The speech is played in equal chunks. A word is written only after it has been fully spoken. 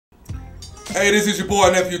Hey, this is your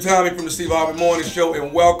boy, Nephew Tommy from the STEVE HARVEY Morning Show,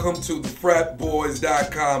 and welcome to the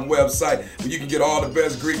FRATboys.com website where you can get all the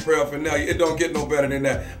best Greek paraphernalia. It don't get no better than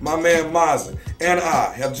that. My man Mazin and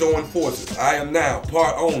I have joined forces. I am now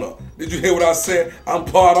part owner. Did you hear what I said? I'm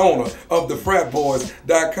part owner of the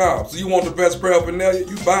FRATboys.com. So you want the best paraphernalia?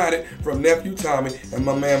 You buying it from Nephew Tommy and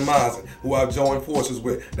my man Mazin, who I've joined forces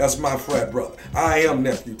with. That's my frat brother. I am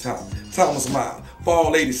Nephew Tommy. Thomas Miles,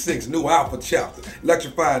 Fall 86, New Alpha Chapter,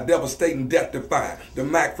 electrifying, devastating, death-defying. The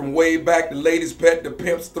Mac from way back, the ladies' pet, the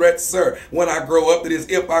pimp's threat, sir. When I grow up, that is,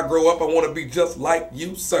 if I grow up, I want to be just like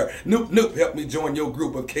you, sir. Noop, help me join your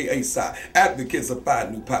group of KA-Psi, advocates of Phi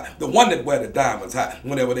Nu Pi, the one that wear the diamonds high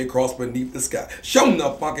whenever they cross beneath the sky. Show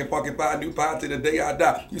enough funky Phi Nu Pi till the day I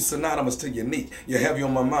die. You synonymous to your knee. You're heavy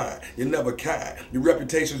on my mind. You're never kind. Your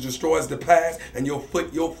reputation destroys the past, and your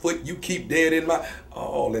foot, you keep dead in my...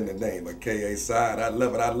 All in the name of KA-Psi. I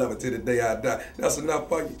love it till the day I die. That's enough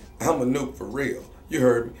for you. I'm a nuke for real. You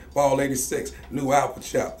heard me. Fall 86, New Alpha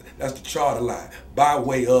Chapter. That's the charter line. By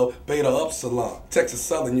way of Beta Upsilon, Texas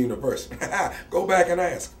Southern University. Go back and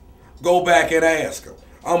ask them. Go back and ask them.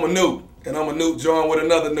 I'm a nuke, and I'm a nuke joined with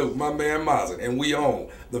another nuke, my man Mazin, and we own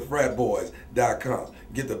the FRATboys.com.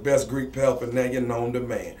 Get the best Greek paraphernalia known to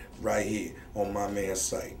man right here on my man's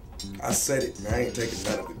site. I said it, man. I ain't taking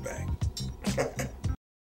none of it back.